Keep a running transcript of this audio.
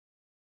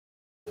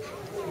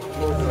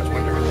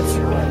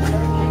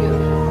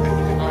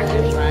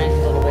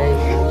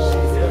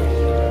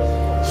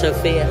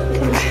Sophia.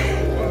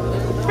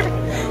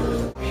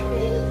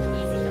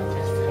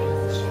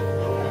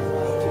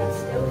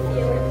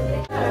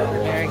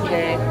 Mary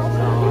Kay.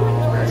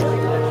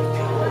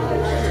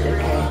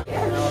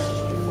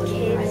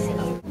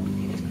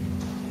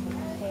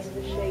 Hands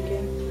are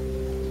shaking.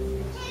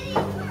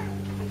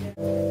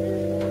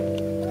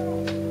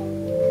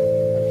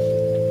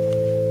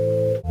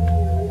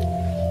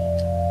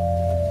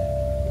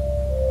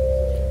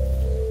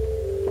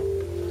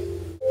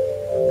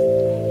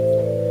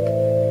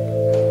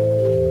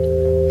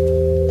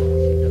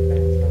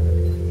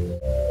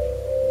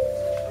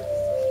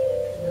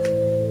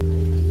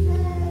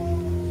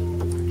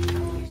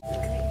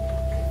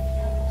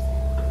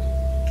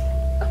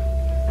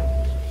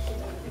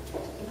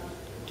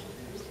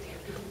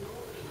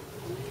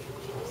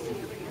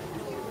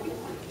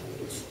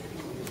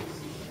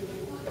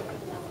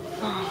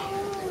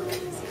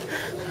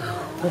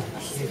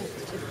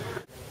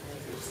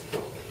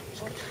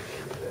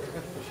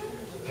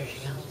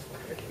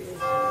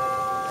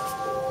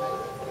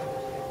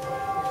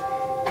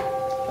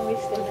 Can we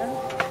stay down?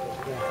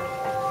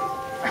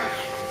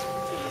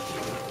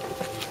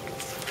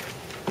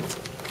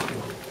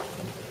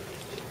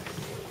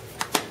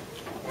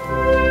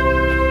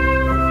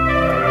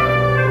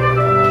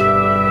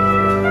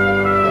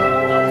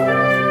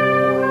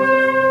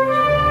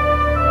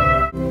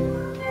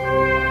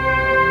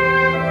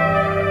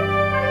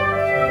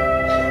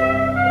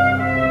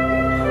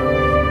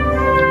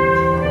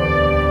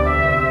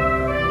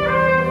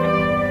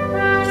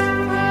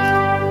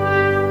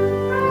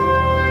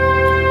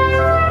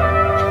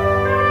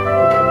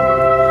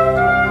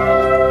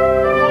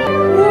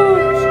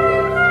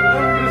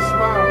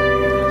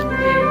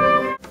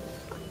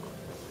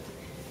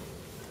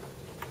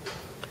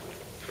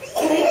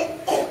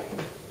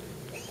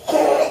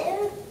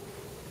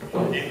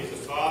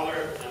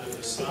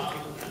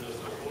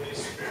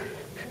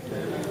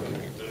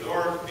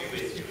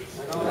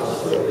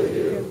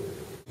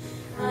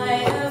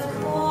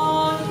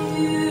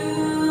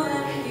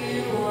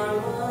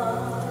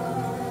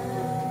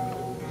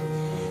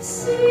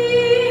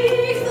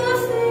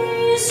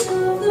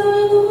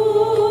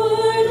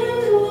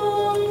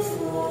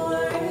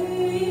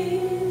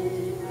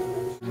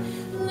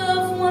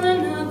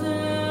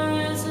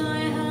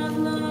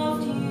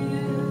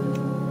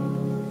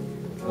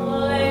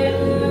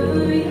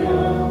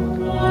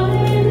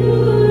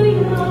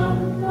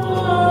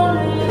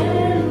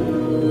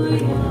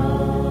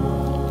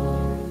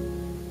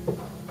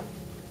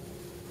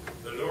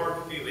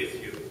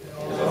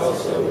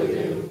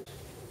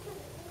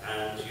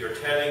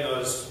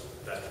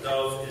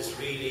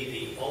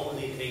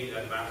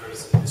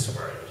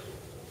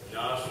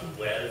 Not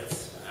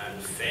wealth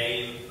and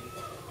fame,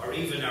 or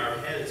even our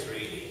health,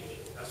 really.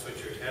 That's what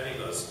you're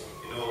telling us.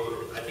 You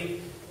know, I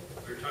think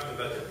we were talking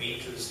about the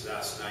Beatles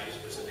last night.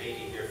 There's a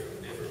lady here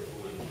from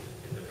Liverpool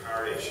in the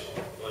parish,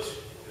 but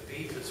the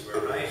Beatles were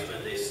right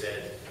when they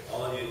said,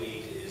 all you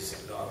need is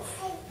love.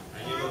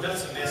 And you know,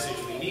 that's a message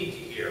we need to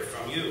hear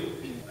from you.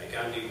 Like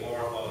Andy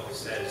Warhol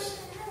says,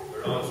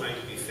 we're all trying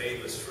to be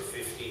famous for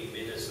 15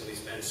 minutes and we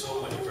spend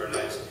so much of our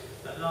lives.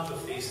 A lot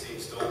of these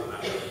things don't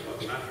matter.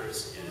 What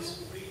matters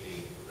is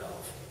really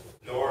love.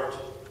 Lord,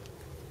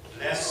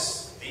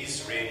 bless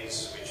these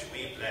rings which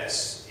we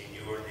bless in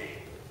your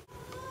name.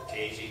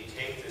 Katie,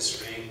 take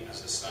this ring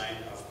as a sign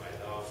of my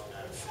love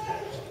and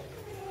fidelity.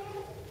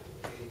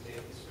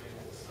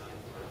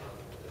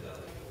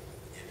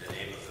 In the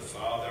name of the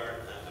Father,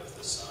 and of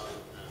the Son,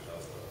 and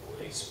of the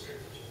Holy Spirit.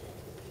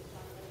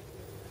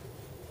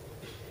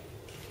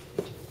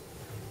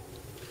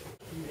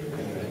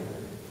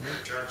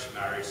 Church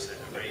marriage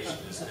celebration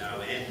is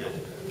now ended,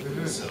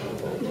 so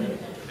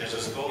let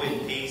us go in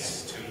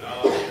peace to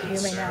love and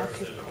serve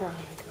the Lord.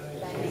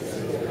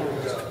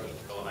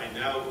 So I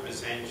now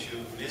present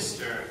you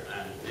Mr.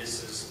 and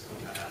Mrs.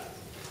 Callahan.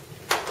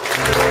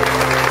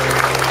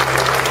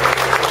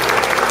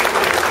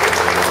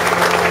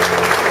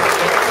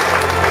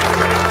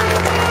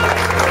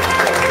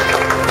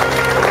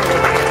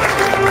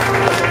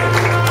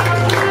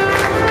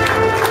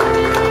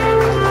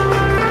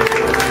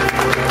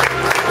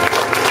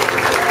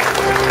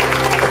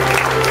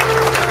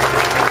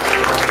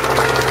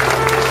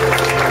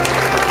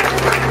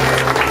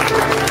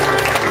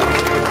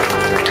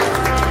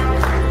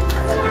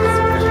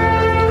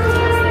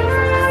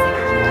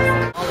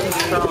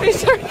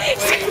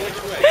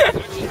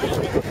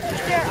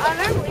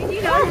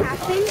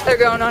 They're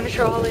going on a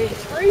trolley.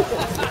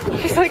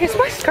 He's like, is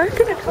my skirt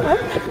gonna come up?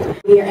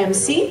 Your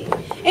MC,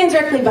 and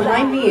directly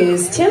behind me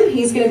is Tim.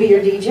 He's going to be your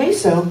DJ,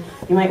 so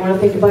you might want to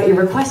think about your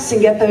requests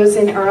and get those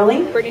in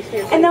early.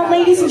 And now,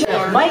 ladies and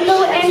gentlemen,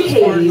 Michael and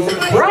Katie's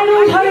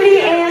bridal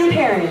party and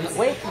parents.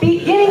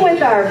 Beginning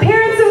with our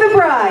parents of the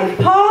bride,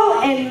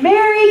 Paul and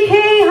Mary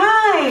Kay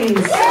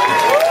Hines.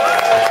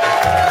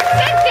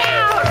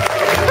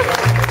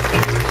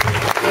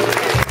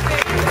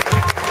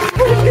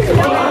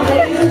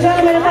 Ladies and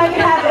gentlemen, if I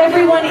could have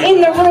everyone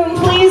in the room,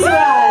 please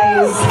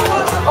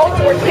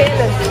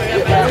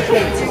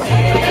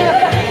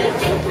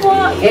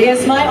It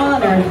is my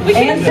honor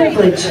and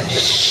privilege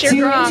to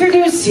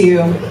introduce to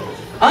you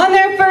on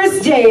their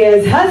first day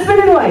as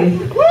husband and wife,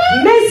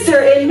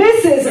 Mr. and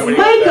Mrs.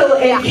 Michael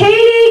and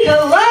Katie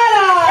Collada.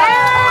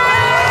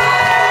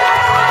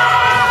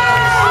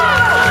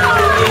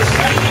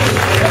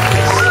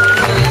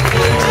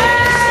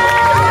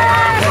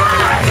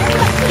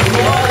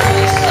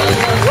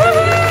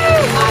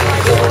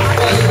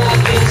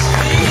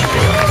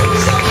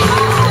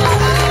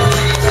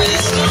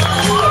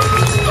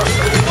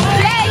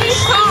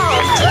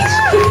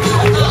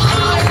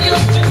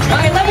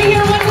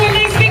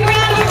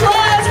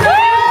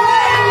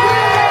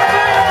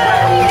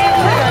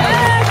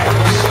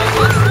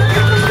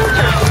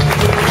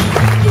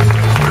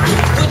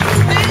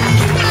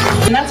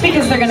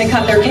 Because they're going to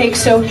cut their cake.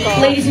 So,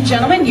 ladies and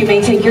gentlemen, you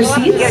may take your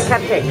seats. Get a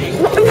cupcake.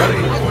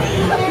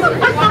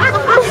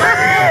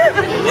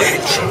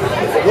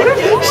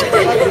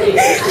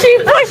 She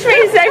pushed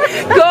me and said,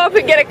 go up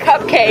and get a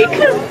cupcake.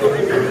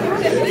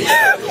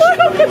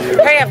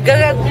 Hurry up, go.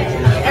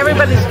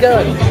 Everybody's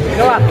going.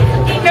 Go up.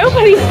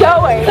 Nobody's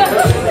going.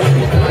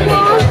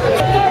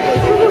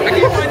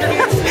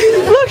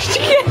 Look, she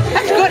can't.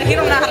 That's good if you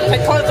don't know how to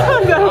put clothes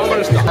on.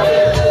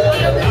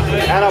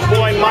 Atta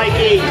boy,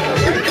 Mikey.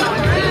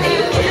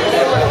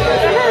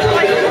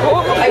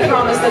 I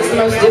promise that's the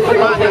most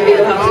difficult thing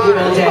you'll have to do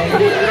all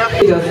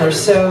day. You go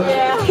first. So,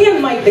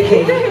 hand Mike the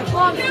cake. There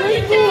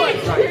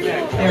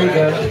we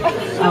go.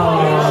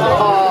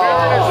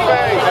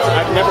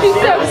 I've never seen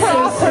That was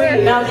so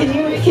sweet. Now,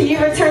 can you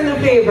return the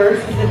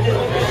favor?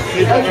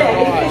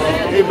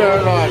 Okay. You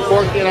better not.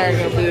 Forky and I are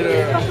going to be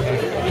there.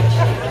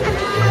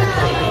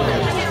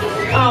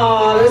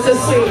 Oh, that was so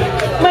sweet.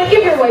 Mike,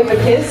 give your wife a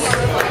kiss.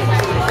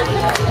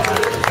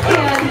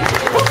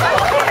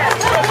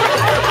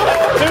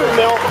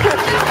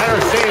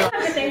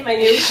 My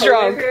new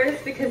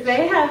coworkers, because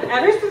they have,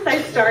 ever since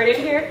I started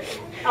here,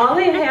 all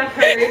they have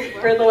heard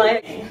for the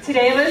life.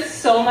 Today was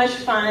so much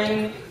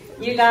fun.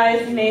 You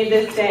guys made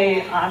this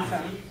day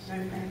awesome.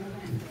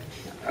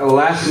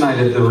 Last night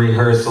at the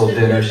rehearsal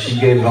dinner, she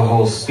gave the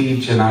whole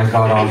speech, and I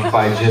got off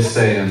by just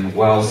saying,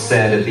 well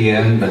said at the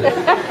end, but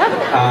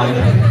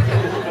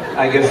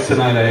I guess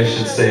tonight I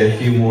should say a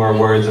few more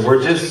words.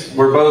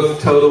 We're both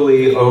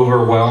totally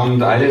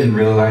overwhelmed. I didn't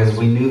realize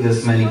we knew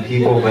this many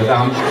people, but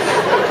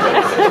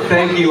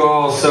thank you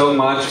all so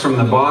much from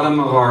the bottom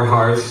of our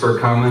hearts for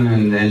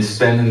coming and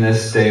spending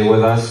this day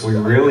with us. We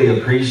really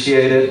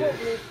appreciate it.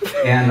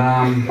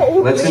 And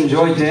let's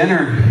enjoy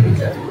dinner.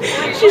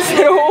 She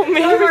said, oh,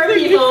 me. Some of our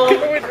people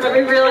that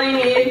we really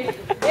need.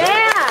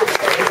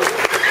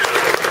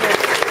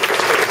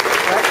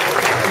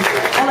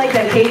 I like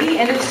that, Katie,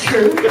 and it's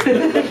true.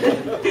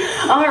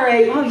 All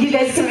right, well, you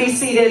guys can be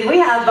seated. We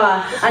have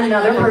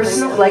another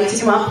person who would like to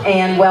come up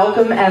and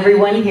welcome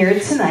everyone here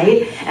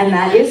tonight, and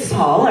that is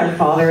Paul, our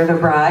father of the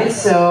bride.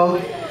 So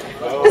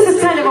this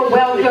is kind of a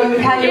welcome,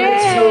 kind of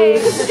a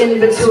toast in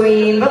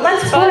between, but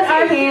let's put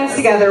our hands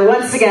together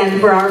once again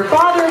for our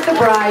father of the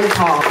bride,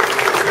 Paul.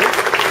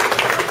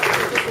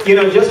 You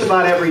know, just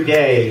about every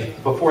day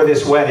before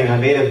this wedding, I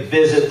made a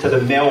visit to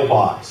the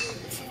mailbox.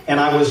 And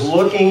I was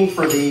looking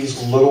for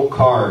these little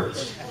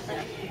cards.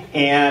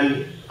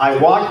 And I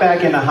walked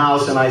back in the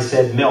house and I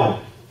said, Mill,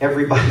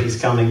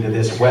 everybody's coming to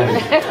this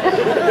wedding.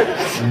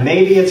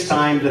 Maybe it's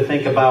time to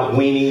think about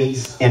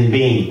weenies and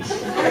beans.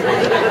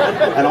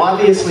 And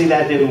obviously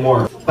that didn't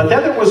work. But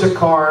then there was a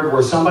card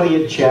where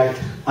somebody had checked,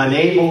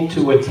 unable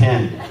to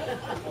attend.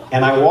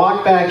 And I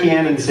walked back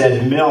in and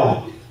said,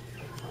 Mill,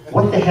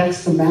 what the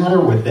heck's the matter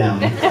with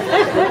them?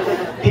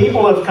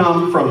 People have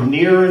come from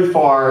near and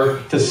far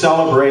to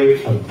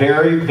celebrate a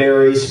very,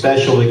 very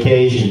special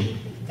occasion.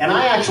 And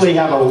I actually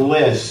have a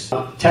list.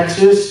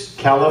 Texas,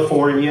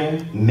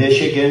 California,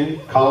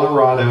 Michigan,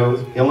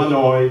 Colorado,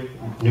 Illinois,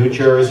 New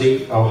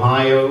Jersey,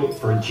 Ohio,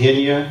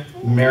 Virginia,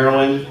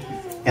 Maryland,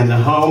 and the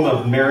home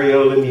of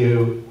Mario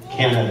Lemieux,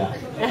 Canada.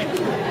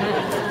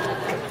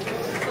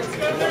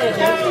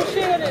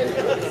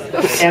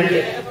 And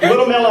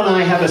Little Mill and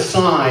I have a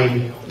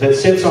sign that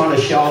sits on a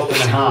shelf in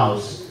the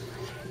house,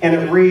 and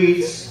it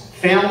reads,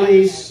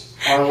 families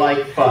are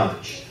like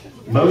fudge,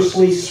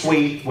 mostly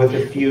sweet with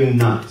a few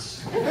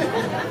nuts.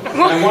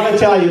 And I want to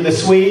tell you, the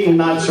sweet and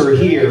nuts are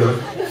here,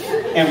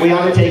 and we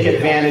ought to take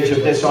advantage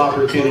of this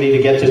opportunity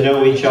to get to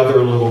know each other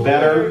a little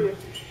better.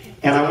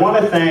 And I want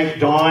to thank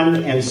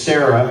Dawn and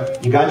Sarah.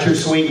 You got your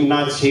sweet and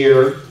nuts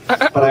here,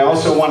 but I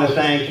also want to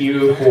thank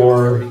you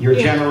for your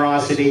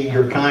generosity,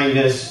 your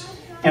kindness,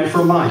 and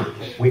for Mike.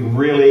 We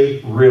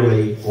really,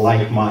 really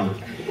like Mike.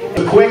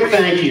 A quick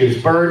thank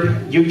yous.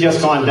 Bird, you've just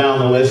gone down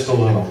the list a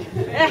little.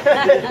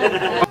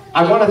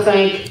 I want to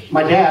thank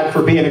my dad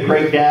for being a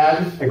great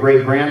dad, a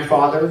great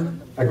grandfather,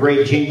 a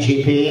great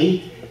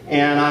GGP,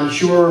 and I'm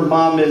sure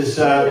Mom is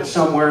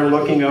somewhere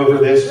looking over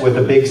this with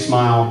a big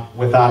smile,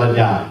 without a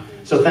doubt.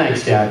 So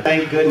thanks, Dad.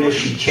 Thank goodness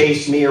she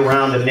chased me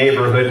around the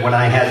neighborhood when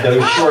I had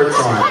those shorts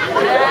on.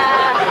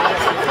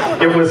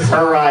 It was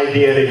her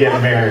idea to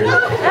get married.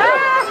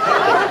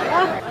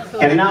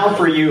 And now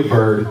for you,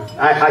 Bird.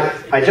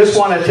 I just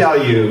want to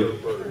tell you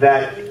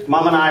that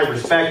Mom and I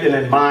respect and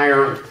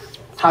admire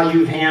how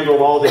you've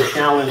handled all the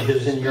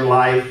challenges in your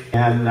life,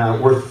 and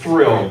we're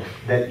thrilled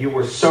that you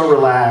were so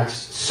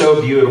relaxed, so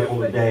beautiful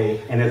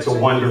today, and it's a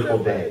wonderful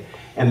day.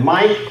 And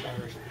Mike,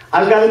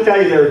 I've got to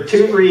tell you, there are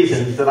two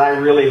reasons that I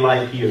really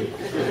like you.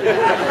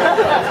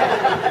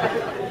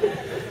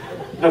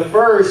 The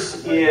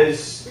first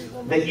is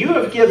that you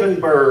have given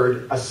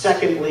Bird a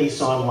second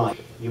lease on life.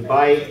 You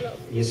bike,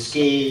 you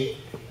ski,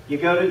 you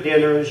go to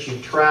dinners, you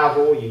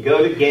travel, you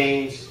go to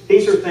games.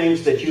 These are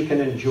things that you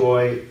can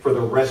enjoy for the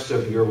rest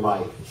of your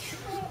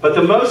life. But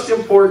the most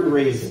important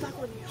reason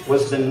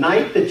was the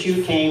night that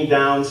you came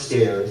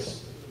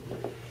downstairs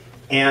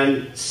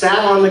and sat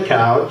on the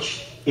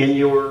couch in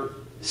your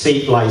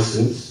seat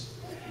license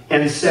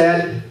and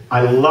said,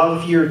 "I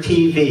love your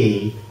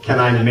TV. Can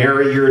I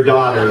marry your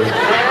daughter?"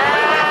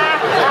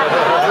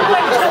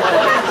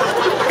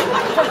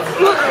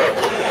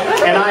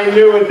 And I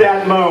knew at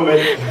that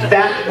moment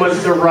that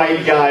was the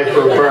right guy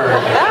for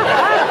Bird.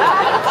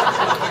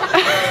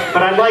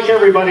 But I'd like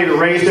everybody to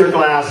raise their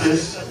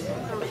glasses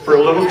for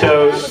a little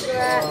toast.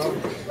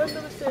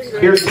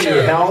 Here's to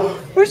your health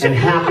and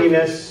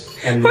happiness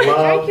and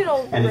love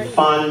and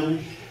fun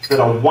that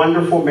a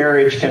wonderful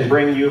marriage can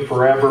bring you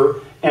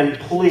forever. And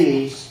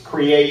please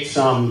create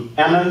some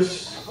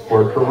Emmas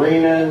or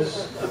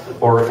Karinas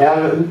or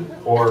Evan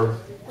or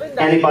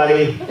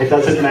anybody, it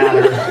doesn't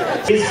matter.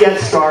 Please get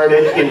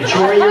started.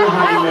 Enjoy your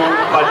honeymoon,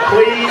 but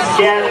please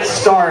get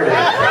started.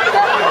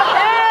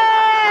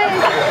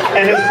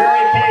 And as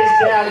Mary Kay's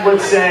dad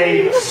would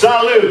say,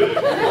 salute.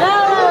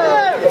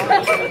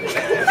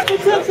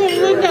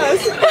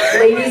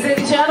 Ladies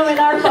and gentlemen,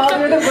 our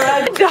father, the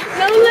bride.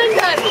 No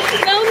Linda!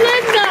 No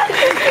Linda!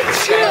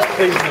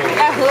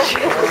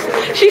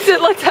 She said,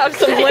 let's have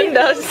some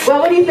Lindas. Well,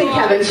 what do you think,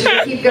 Kevin?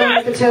 Should we keep going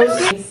with the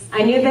toast?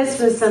 I knew this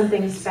was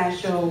something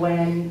special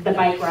when the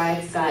bike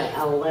rides got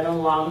a little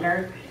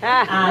longer.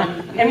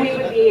 And we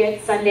would be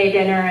at Sunday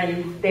dinner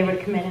and they would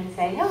come in and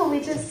say, "Oh,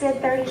 we just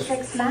did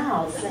 36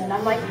 miles." And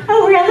I'm like,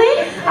 "Oh,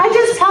 really? I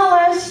just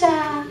polished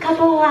a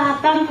couple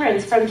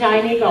thumbprints from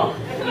Giant Eagle."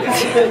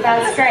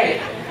 That's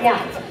great. Yeah.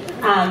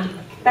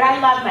 But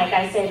I love Mike.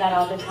 I say that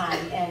all the time.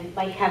 And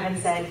like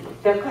Kevin said,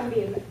 there couldn't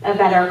be a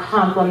better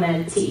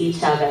compliment to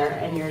each other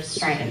and your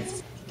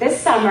strengths. This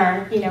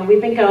summer, you know,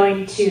 we've been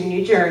going to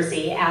New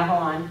Jersey,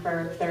 Avalon,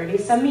 for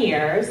 30-some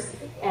years,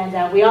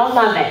 and we all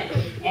love it.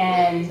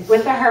 And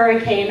with the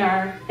hurricane,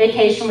 our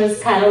vacation was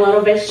cut a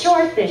little bit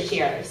short this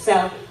year,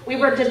 so we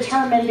were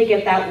determined to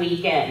get that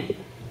weekend.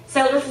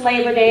 So it was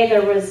Labor Day.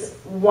 There was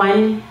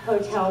one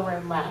hotel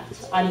room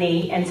left on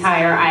the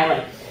entire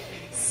island.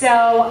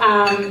 So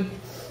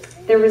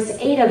there was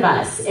 8 of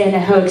us in a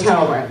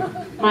hotel room.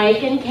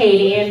 Mike and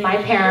Katie and my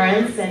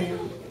parents and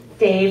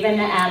Dave and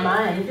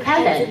Emma and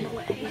Kevin.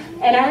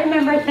 And I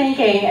remember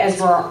thinking,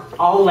 as we're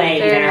all laying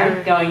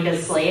there going to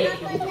sleep,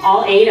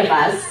 all 8 of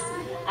us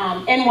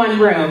in one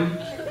room,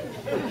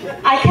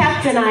 I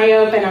kept an eye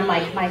open. I'm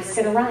like, Mike's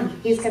gonna run.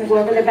 He's gonna go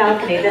over the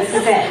balcony. This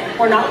is it.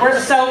 We're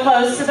so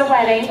close to the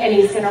wedding, and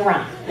he's gonna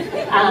run.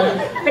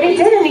 But he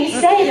did, and he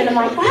stayed. And I'm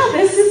like, wow,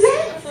 this is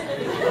it.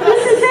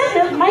 This is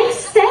it. Mike's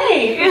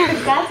staying.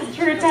 Because that's a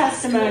true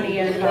testimony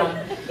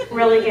of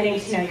really getting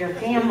to know your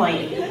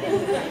family.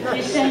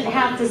 You shouldn't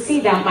have to see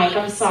that, Mike.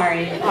 I'm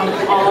sorry, on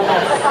all of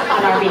us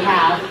on our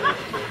behalf.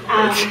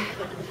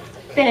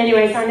 But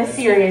anyways, on a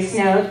serious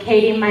note,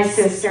 Katie, my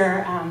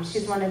sister,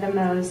 she's one of the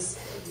most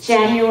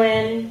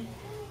genuine,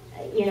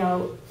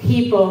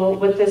 people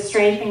with the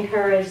strength and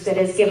courage that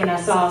has given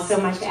us all so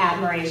much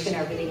admiration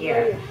over the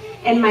year.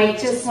 And Mike,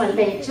 just one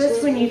thing,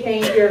 just when you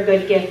think you're a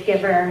good gift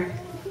giver,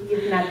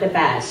 you've met the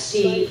best.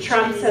 She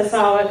trumps us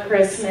all at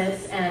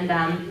Christmas, and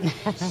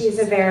she's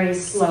a very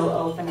slow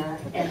opener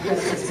at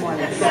Christmas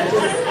morning. So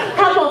just a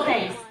couple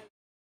things.